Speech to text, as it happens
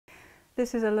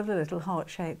This is a lovely little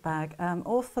heart-shaped bag,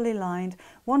 all fully lined,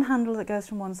 one handle that goes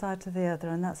from one side to the other,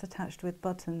 and that's attached with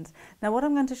buttons. Now what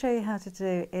I'm going to show you how to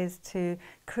do is to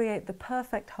create the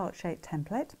perfect heart-shaped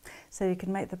template, so you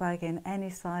can make the bag in any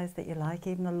size that you like,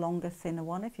 even a longer, thinner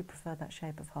one if you prefer that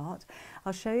shape of heart.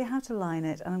 I'll show you how to line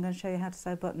it, and I'm going to show you how to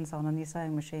sew buttons on your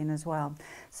sewing machine as well.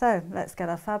 So let's get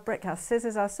our fabric, our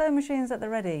scissors, our sewing machines at the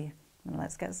ready. And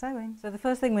let's get sewing. So the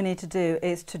first thing we need to do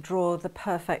is to draw the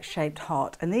perfect shaped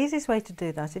heart, and the easiest way to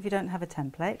do that if you don't have a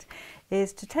template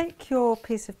is to take your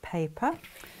piece of paper,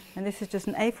 and this is just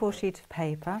an A4 sheet of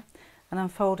paper, and I'm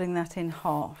folding that in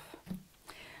half.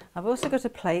 I've also got a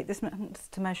plate, this is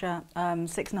to measure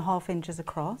 6.5 inches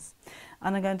across,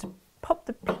 and I'm going to pop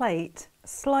the plate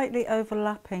slightly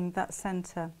overlapping that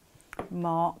centre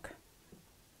mark.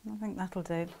 I think that'll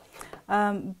do,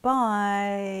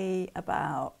 by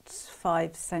about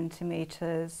 5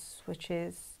 centimetres, which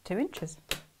is 2 inches.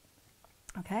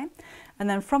 Okay, and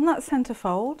then from that centre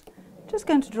fold, just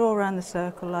going to draw around the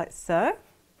circle like so.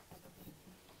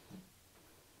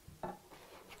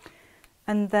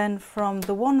 And then from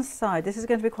the one side, this is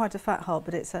going to be quite a fat heart,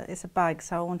 but it's a bag,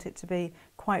 so I want it to be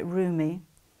quite roomy.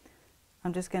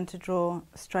 I'm just going to draw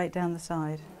straight down the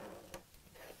side.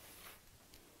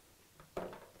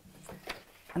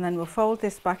 And then we'll fold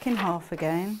this back in half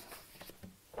again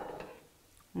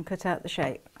and cut out the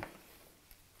shape.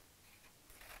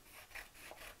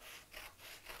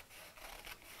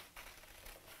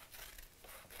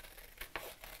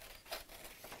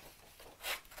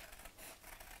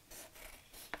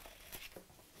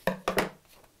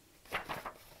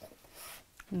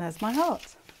 And there's my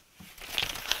heart.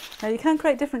 Now you can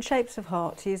create different shapes of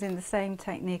heart using the same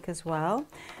technique as well.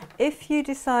 If you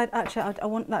decide, actually I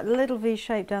want that little V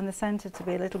shape down the centre to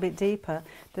be a little bit deeper,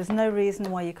 there's no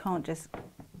reason why you can't just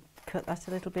cut that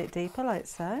a little bit deeper like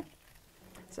so.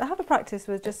 So have a practice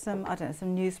with just some, I don't know,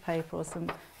 some newspaper or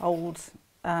some old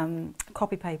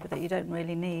copy paper that you don't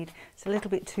really need. It's a little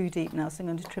bit too deep now, so I'm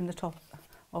going to trim the top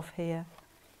off here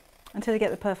until you get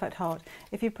the perfect heart.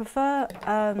 If you prefer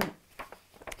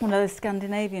one of those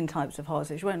Scandinavian types of hearts,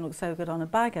 which won't look so good on a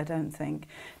bag, I don't think,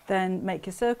 then make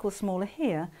your circle smaller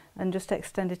here and just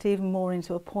extend it even more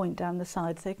into a point down the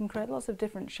side, so you can create lots of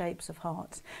different shapes of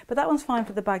hearts. But that one's fine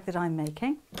for the bag that I'm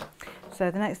making. So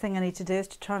the next thing I need to do is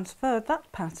to transfer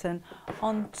that pattern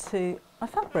onto my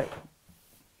fabric.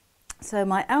 So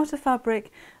my outer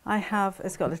fabric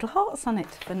it's got little hearts on it,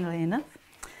 funnily enough.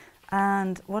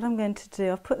 And what I'm going to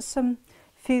do, I've put some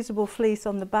fusible fleece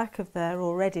on the back of there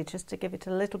already, just to give it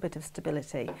a little bit of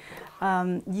stability.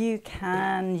 You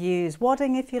can use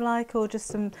wadding if you like, or just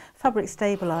some fabric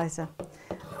stabilizer.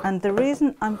 And the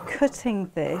reason I'm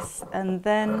cutting this and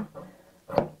then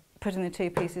putting the two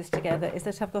pieces together is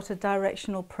that I've got a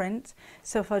directional print.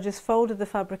 So if I just folded the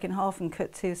fabric in half and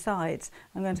cut two sides,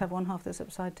 I'm going to have one half that's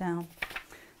upside down.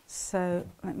 So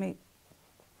let me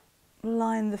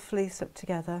line the fleece up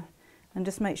together and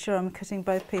just make sure I'm cutting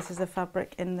both pieces of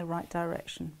fabric in the right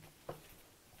direction.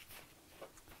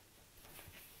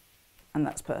 And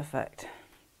that's perfect.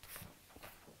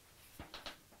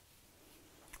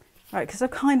 Right, because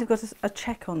I've kind of got a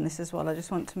check on this as well. I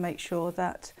just want to make sure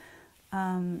that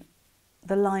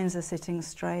the lines are sitting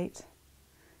straight.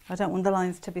 I don't want the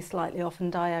lines to be slightly off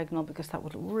and diagonal, because that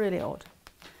would look really odd.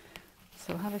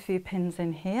 So I'll have a few pins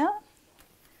in here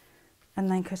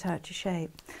and then cut out your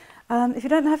shape. If you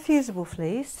don't have fusible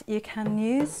fleece, you can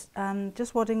use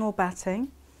just wadding or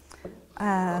batting.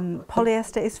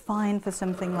 Polyester is fine for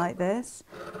something like this.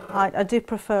 I do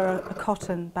prefer a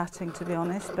cotton batting, to be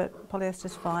honest, but polyester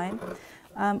is fine.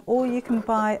 Or you can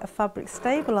buy a fabric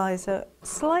stabilizer,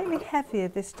 slightly heavier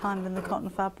this time than the cotton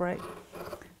fabric,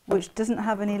 which doesn't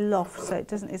have any loft, so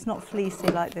it's not fleecy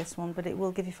like this one, but it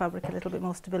will give your fabric a little bit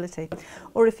more stability.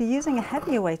 Or if you're using a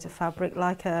heavier weight of fabric,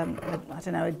 like I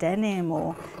don't know, a denim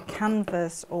or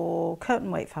canvas or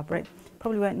curtain weight fabric,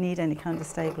 probably won't need any kind of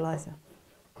stabilizer.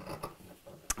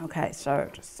 Okay, so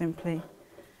just simply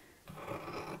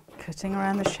cutting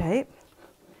around the shape,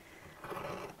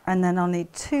 and then I'll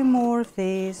need two more of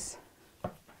these.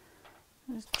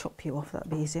 I'll just chop you off, that'd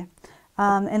be easier.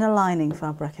 In a lining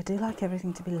fabric. I do like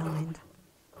everything to be lined.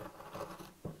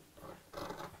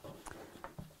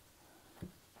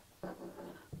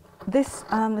 This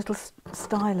little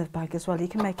style of bag as well, you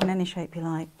can make in any shape you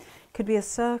like. It could be a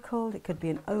circle, it could be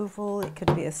an oval, it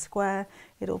could be a square.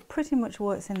 It all pretty much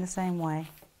works in the same way.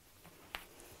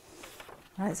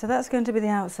 Right, so that's going to be the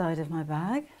outside of my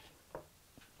bag.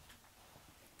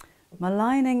 My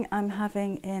lining I'm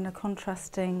having in a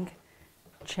contrasting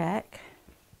check.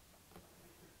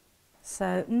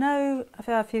 So no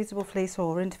fusible fleece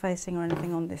or interfacing or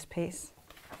anything on this piece.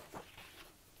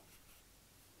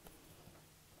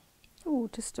 Oh,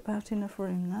 just about enough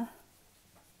room there.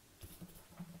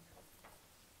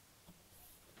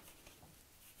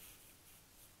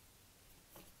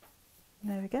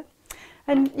 There we go.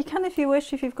 And you can, if you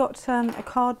wish, if you've got a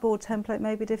cardboard template, it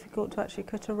may be difficult to actually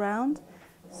cut around.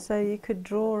 So you could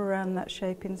draw around that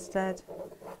shape instead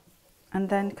and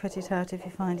then cut it out if you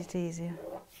find it easier.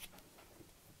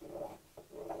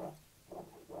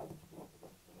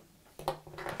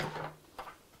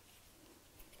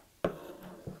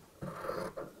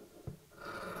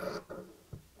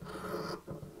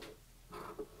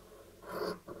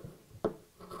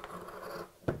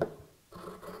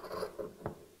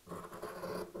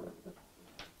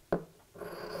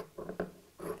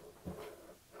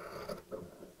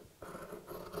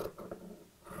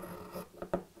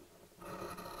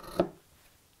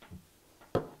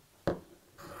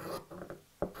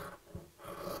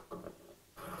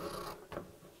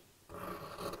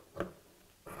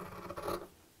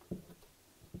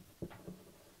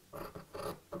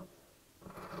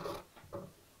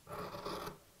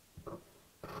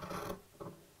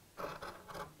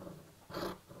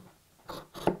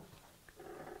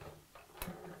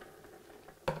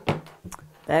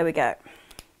 There we go.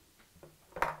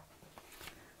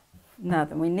 Now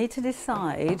then, we need to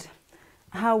decide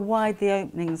how wide the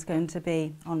opening is going to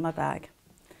be on my bag.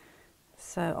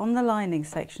 So on the lining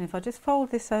section, if I just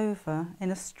fold this over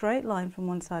in a straight line from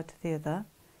one side to the other,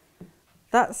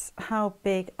 that's how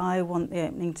big I want the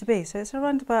opening to be. So it's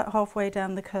around about halfway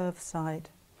down the curved side.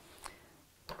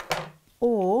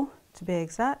 Or, to be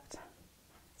exact,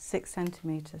 6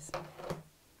 centimetres.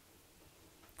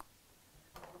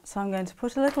 So I'm going to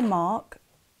put a little mark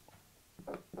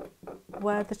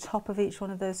where the top of each one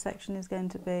of those sections is going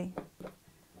to be.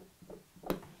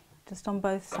 Just on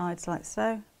both sides like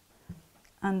so,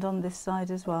 and on this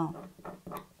side as well.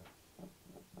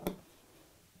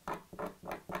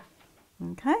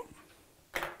 Okay.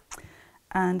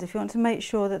 And if you want to make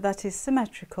sure that that is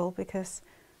symmetrical, because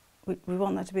we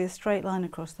want that to be a straight line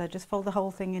across there, just fold the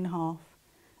whole thing in half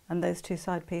and those two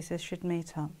side pieces should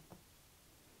meet up.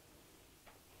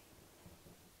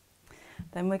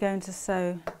 Then we're going to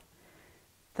sew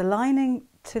the lining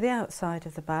to the outside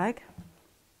of the bag.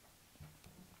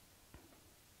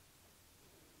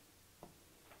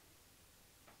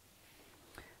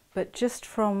 But just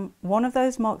from one of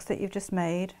those marks that you've just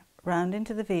made, round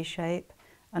into the V shape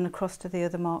and across to the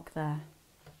other mark there.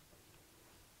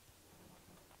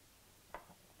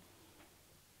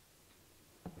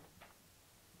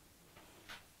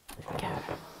 There we go.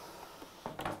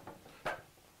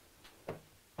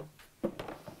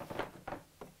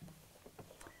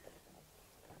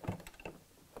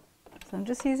 So I'm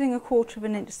just using 1/4 of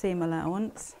an inch seam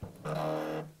allowance.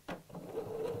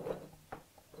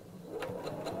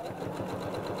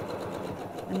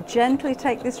 And gently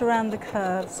take this around the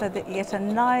curve so that you get a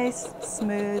nice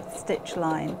smooth stitch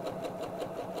line.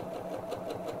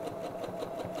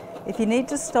 If you need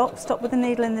to stop, stop with the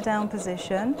needle in the down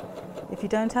position. If you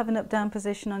don't have an up down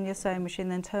position on your sewing machine,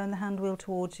 then turn the hand wheel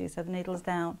towards you so the needle's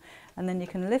down, and then you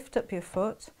can lift up your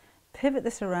foot, pivot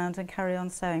this around and carry on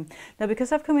sewing. Now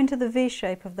because I've come into the V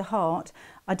shape of the heart,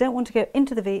 I don't want to go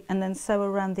into the V and then sew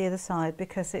around the other side,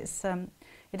 because it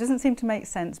doesn't seem to make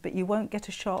sense, but you won't get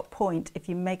a sharp point if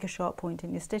you make a sharp point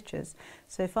in your stitches.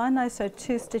 So if I now sew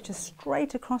 2 stitches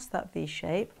straight across that V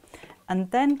shape and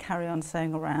then carry on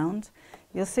sewing around,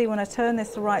 you'll see when I turn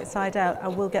this the right side out, I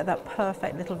will get that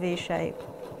perfect little V shape.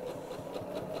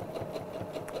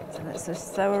 So let's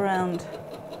just sew around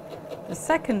the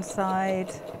second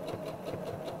side,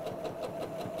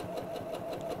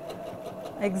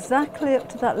 exactly up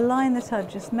to that line that I've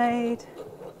just made.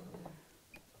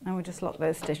 And we just lock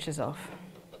those stitches off.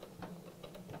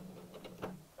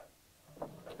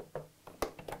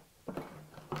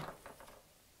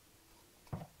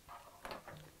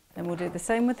 Then we'll do the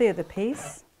same with the other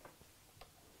piece.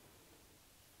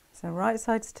 So right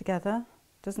sides together,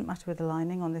 doesn't matter with the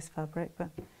lining on this fabric, but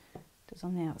just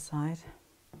on the outside.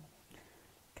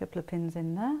 A couple of pins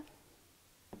in there.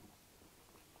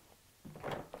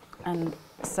 And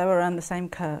sew around the same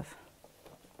curve.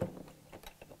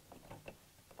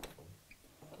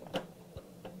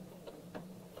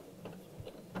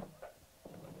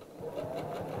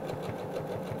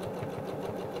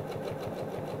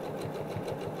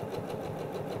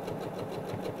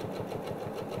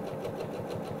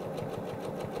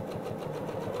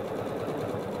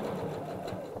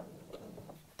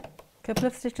 Couple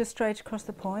of stitches straight across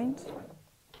the point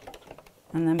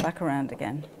and then back around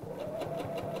again.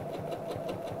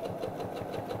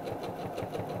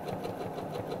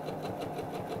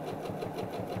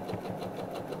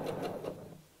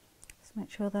 Just make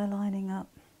sure they're lining up.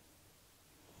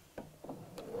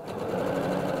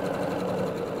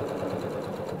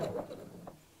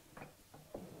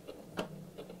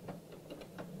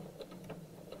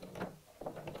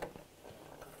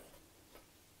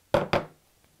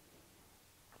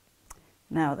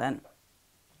 Now then,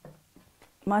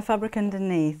 my fabric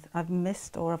underneath, I've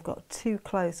missed, or I've got too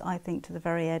close, I think, to the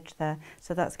very edge there,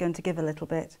 so that's going to give a little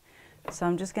bit. So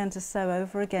I'm just going to sew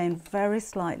over again very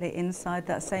slightly inside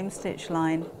that same stitch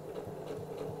line.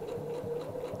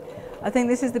 I think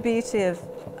this is the beauty of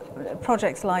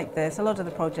projects like this, a lot of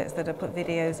the projects that I put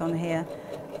videos on here.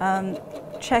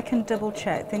 Check and double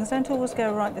check. Things don't always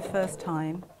go right the first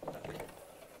time,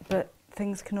 but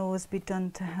things can always be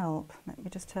done to help. Let me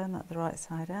just turn that the right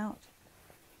side out.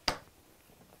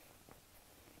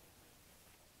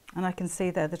 And I can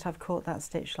see there that I've caught that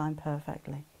stitch line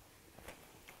perfectly.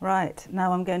 Right,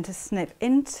 now I'm going to snip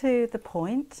into the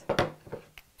point,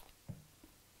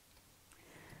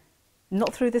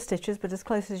 not through the stitches, but as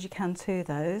close as you can to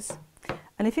those.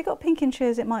 And if you've got pinking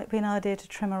shears, it might be an idea to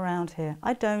trim around here.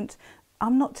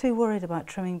 I'm not too worried about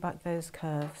trimming back those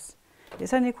curves.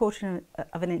 It's only 1/4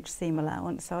 of an inch seam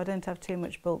allowance, so I don't have too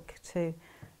much bulk to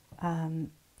in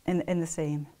the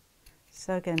seam.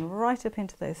 So again, right up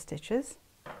into those stitches.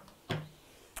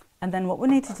 And then what we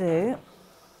need to do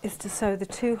is to sew the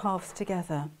two halves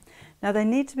together. Now they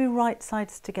need to be right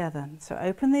sides together. So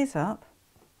open these up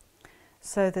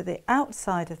so that the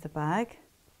outside of the bag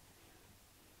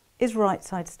is right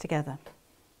sides together.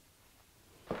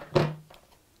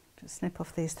 Just snip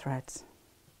off these threads.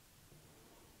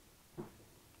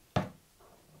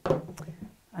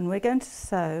 And we're going to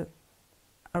sew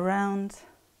around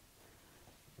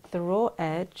the raw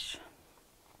edge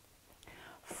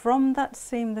from that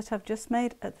seam that I've just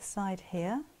made at the side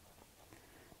here.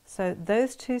 So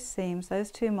those two seams, those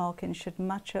two markings should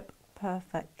match up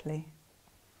perfectly.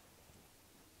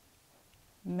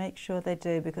 Make sure they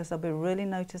do, because they'll be really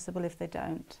noticeable if they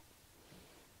don't.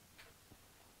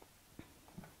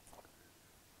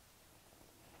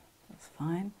 That's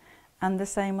fine. And the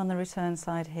same on the return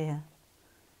side here.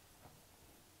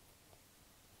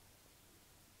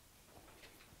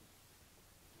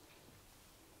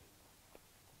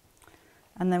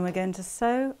 And then we're going to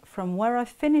sew from where I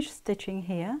finished stitching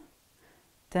here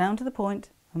down to the point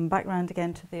and back round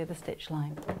again to the other stitch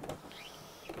line.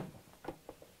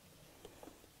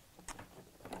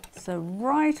 So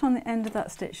right on the end of that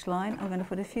stitch line, I'm going to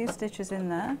put a few stitches in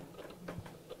there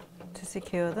to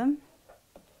secure them.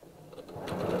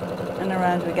 And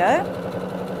around we go.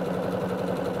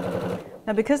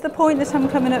 Now because the point that I'm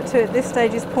coming up to at this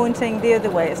stage is pointing the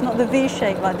other way, it's not the V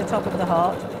shape like the top of the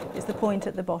heart, it's the point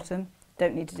at the bottom.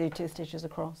 Don't need to do 2 stitches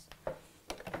across.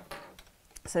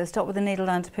 So stop with the needle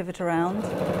down to pivot around.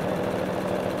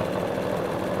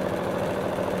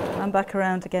 And back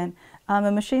around again.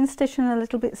 I'm machine stitching a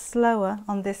little bit slower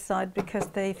on this side because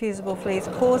the fusible fleece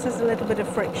causes a little bit of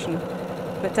friction.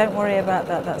 But don't worry about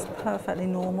that, that's perfectly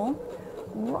normal.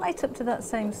 Right up to that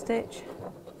same stitch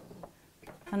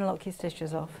and lock your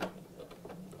stitches off.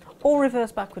 Or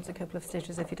reverse backwards a couple of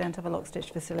stitches if you don't have a lock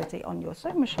stitch facility on your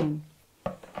sewing machine.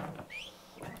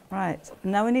 Right,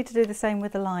 now we need to do the same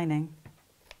with the lining.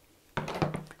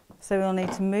 So we'll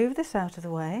need to move this out of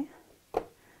the way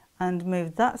and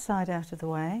move that side out of the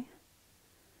way.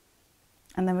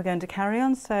 And then we're going to carry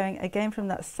on sewing again from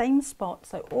that same spot.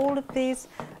 So all of these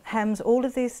hems, all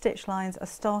of these stitch lines are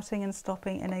starting and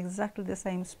stopping in exactly the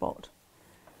same spot.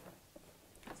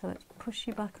 So let's push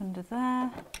you back under there.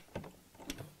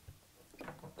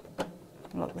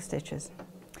 Lock the stitches.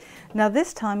 Now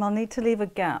this time I'll need to leave a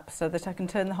gap so that I can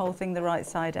turn the whole thing the right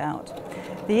side out.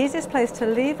 The easiest place to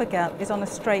leave a gap is on a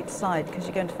straight side because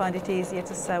you're going to find it easier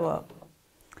to sew up.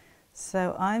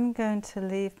 So I'm going to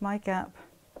leave my gap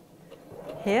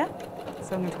here.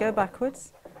 So I'm going to go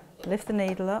backwards, lift the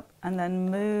needle up and then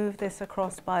move this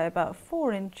across by about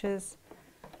 4 inches.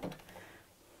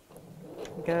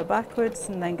 Go backwards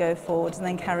and then go forwards and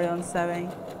then carry on sewing.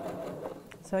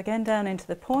 So again down into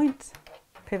the point,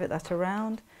 pivot that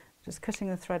around. Just cutting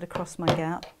the thread across my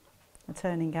gap, a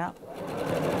turning gap,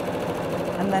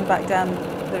 and then back down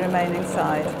the remaining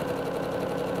side.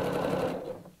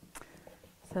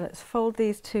 So let's fold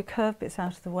these 2 curved bits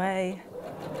out of the way,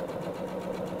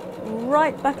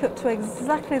 right back up to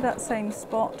exactly that same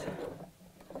spot.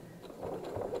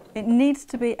 It needs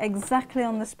to be exactly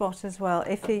on the spot as well.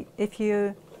 If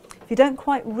you don't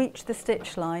quite reach the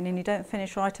stitch line and you don't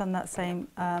finish right on that same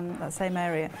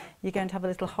area, you're going to have a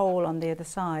little hole on the other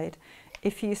side.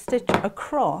 If you stitch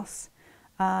across,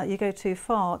 you go too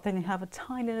far, then you have a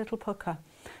tiny little pucker.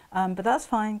 But that's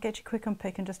fine, get your quick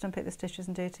unpick and just unpick the stitches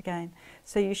and do it again.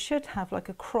 So you should have like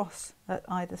a cross at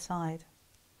either side.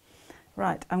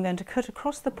 Right, I'm going to cut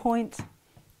across the point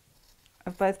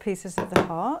of both pieces of the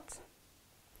heart.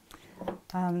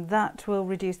 That will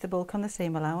reduce the bulk on the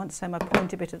seam allowance, so my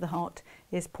pointy bit of the heart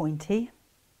is pointy.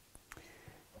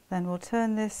 Then we'll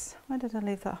turn this, where did I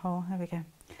leave that hole? There we go.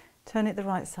 Turn it the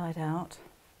right side out.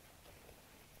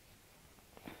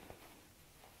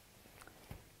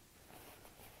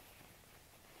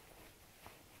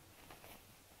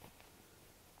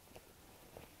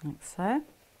 Like so.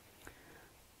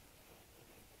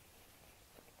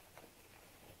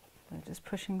 So just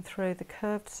pushing through the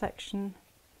curved section,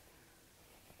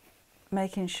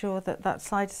 making sure that that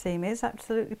side seam is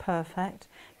absolutely perfect,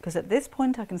 because at this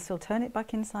point I can still turn it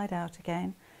back inside out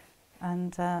again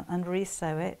and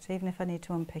re-sew it, even if I need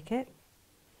to unpick it.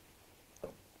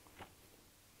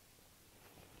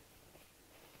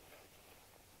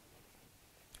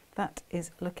 That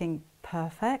is looking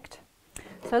perfect.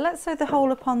 So let's sew the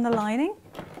hole upon the lining.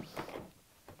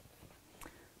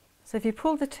 So if you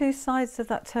pull the two sides of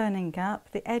that turning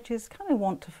gap, the edges kind of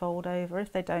want to fold over.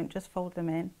 If they don't, just fold them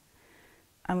in.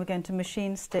 And we're going to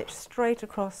machine stitch straight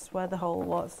across where the hole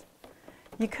was.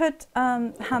 You could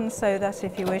hand sew that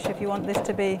if you wish, if you want this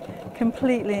to be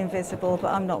completely invisible,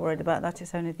 but I'm not worried about that.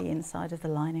 It's only the inside of the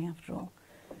lining after all.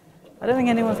 I don't think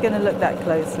anyone's going to look that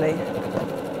closely.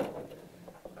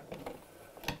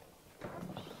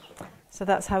 So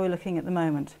that's how we're looking at the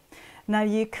moment. Now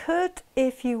you could,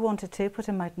 if you wanted to, put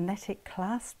a magnetic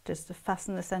clasp just to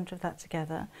fasten the centre of that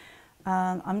together.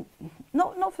 I'm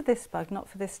not for this bag, not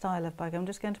for this style of bag. I'm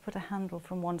just going to put a handle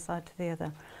from one side to the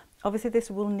other. Obviously this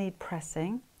will need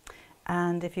pressing,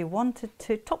 and if you wanted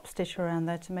to top stitch around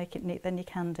there to make it neat, then you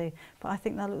can do. But I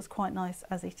think that looks quite nice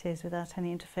as it is, without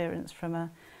any interference from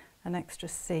an extra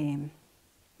seam.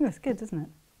 Oh, it's good, isn't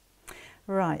it?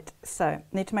 Right, so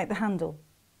need to make the handle,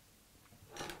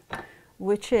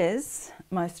 which is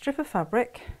my strip of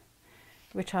fabric,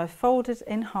 which I've folded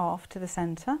in half to the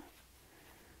centre.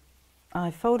 I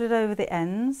folded over the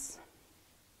ends,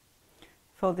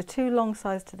 fold the two long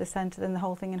sides to the centre, then the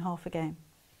whole thing in half again.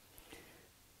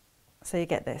 So you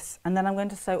get this. And then I'm going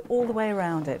to sew all the way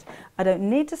around it. I don't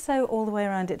need to sew all the way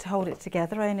around it to hold it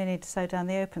together. I only need to sew down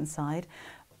the open side.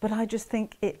 But I just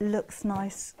think it looks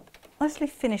nice, nicely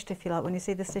finished, if you like, when you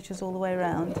see the stitches all the way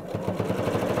around.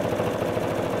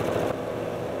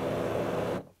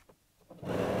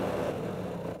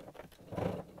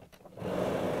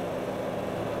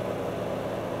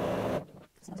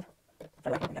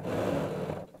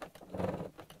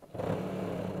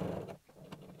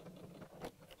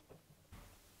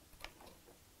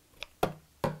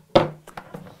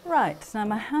 Right, now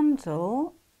my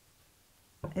handle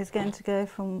is going to go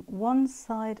from one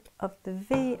side of the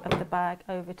V of the bag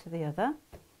over to the other.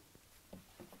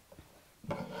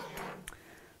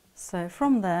 So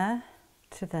from there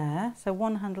to there, so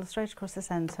one handle straight across the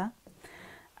centre,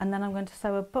 and then I'm going to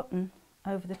sew a button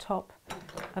over the top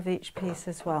of each piece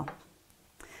as well.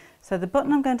 So the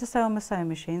button I'm going to sew on my sewing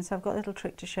machine, so I've got a little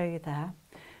trick to show you there.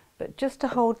 But just to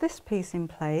hold this piece in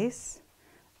place,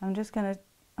 I'm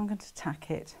going to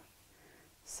tack it.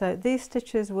 So these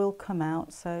stitches will come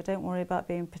out, so don't worry about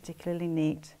being particularly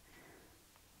neat.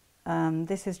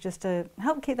 This is just to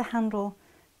help keep the handle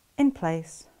in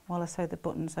place while I sew the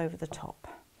buttons over the top.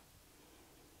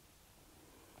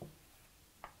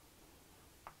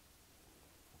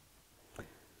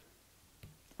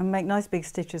 And make nice big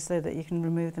stitches so that you can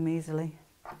remove them easily.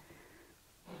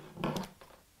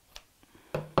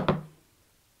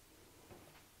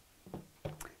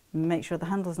 Make sure the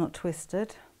handle's not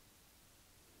twisted.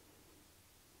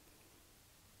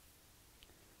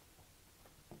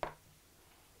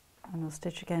 And I'll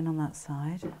stitch again on that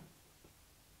side.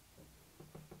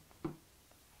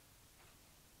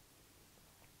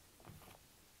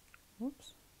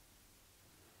 Whoops.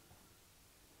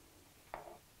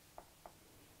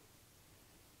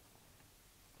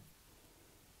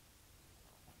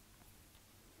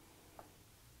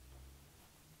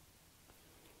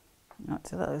 Right,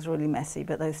 so that was really messy,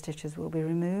 but those stitches will be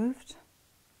removed.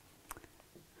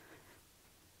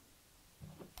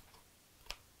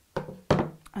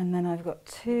 And then I've got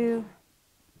two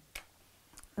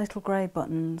little grey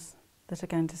buttons that are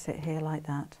going to sit here like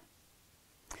that.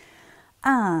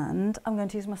 And I'm going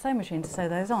to use my sewing machine to sew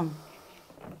those on.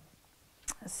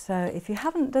 So if you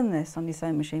haven't done this on your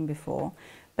sewing machine before,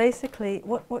 basically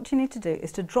what you need to do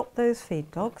is to drop those feed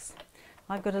dogs.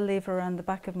 I've got a lever around the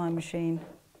back of my machine,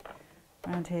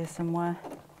 around here somewhere.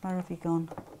 Where have you gone?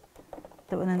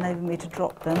 That will enable me to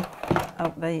drop them.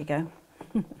 Oh, there you go.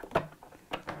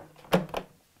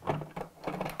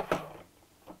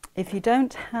 If you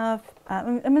don't have, I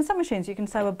mean, some machines you can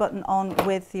sew a button on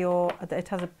with your, it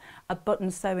has a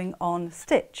button sewing on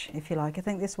stitch, if you like. I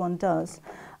think this one does.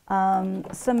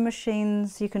 Some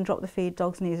machines you can drop the feed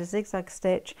dogs and use a zigzag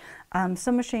stitch.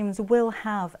 Some machines will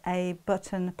have a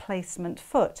button placement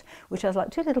foot, which has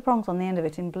like 2 little prongs on the end of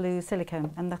it in blue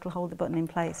silicone, and that'll hold the button in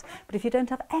place. But if you don't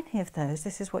have any of those,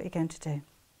 this is what you're going to do.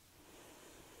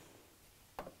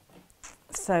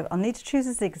 So I'll need to choose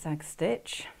a zigzag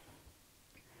stitch.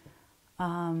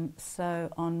 So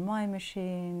on my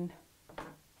machine,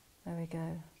 there we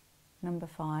go, number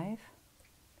 5.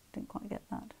 Didn't quite get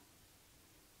that.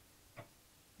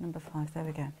 Number 5, there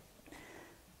we go.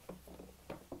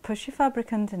 Push your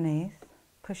fabric underneath,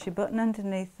 push your button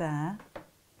underneath there.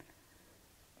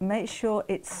 Make sure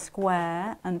it's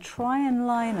square and try and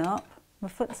line up, my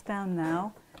foot's down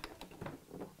now,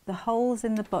 the holes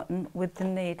in the button with the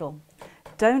needle.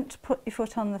 Don't put your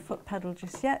foot on the foot pedal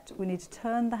just yet. We need to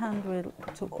turn the handwheel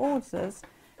towards us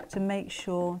to make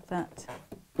sure that,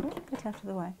 get out of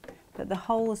the way, that the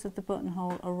holes of the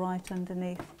buttonhole are right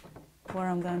underneath where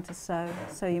I'm going to sew.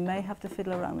 So you may have to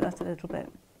fiddle around with that a little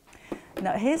bit.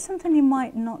 Now here's something you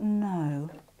might not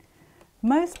know.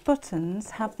 Most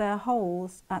buttons have their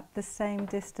holes at the same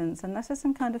distance, unless it's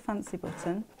some kind of fancy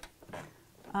button.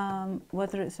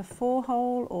 Whether it's a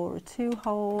 4-hole or a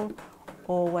 2-hole,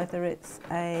 or whether it's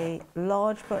a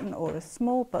large button or a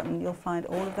small button, you'll find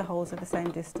all of the holes are the same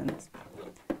distance.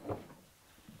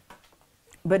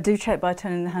 But do check by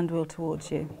turning the handwheel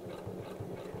towards you.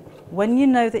 When you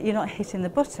know that you're not hitting the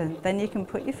button, then you can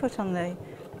put your foot on the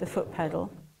foot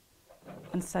pedal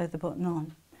and sew the button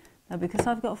on. Now because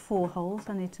I've got 4 holes,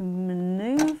 I need to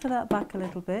manoeuvre that back a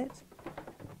little bit.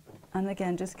 And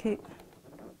again, just keep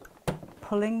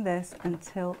pulling this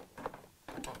until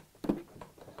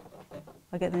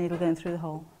I get the needle going through the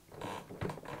hole.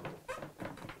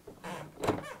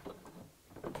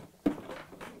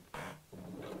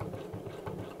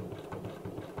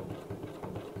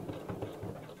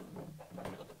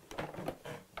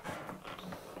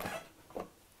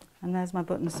 And there's my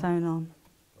button sewn on.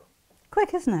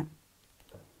 Quick, isn't it?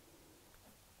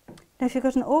 Now if you've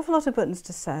got an awful lot of buttons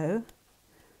to sew,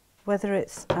 whether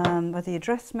it's whether you're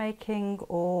dressmaking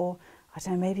or I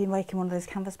don't know, maybe making one of those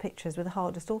canvas pictures with a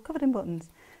heart just all covered in buttons,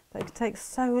 that could take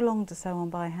so long to sew on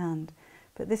by hand.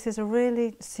 But this is a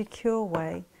really secure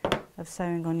way of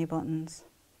sewing on your buttons.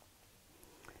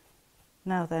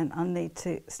 Now then, I'll need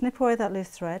to snip away that loose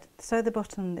thread, sew the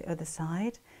button on the other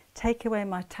side, take away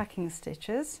my tacking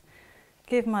stitches,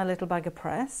 give my little bag a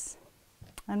press,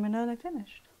 and we're nearly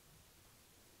finished.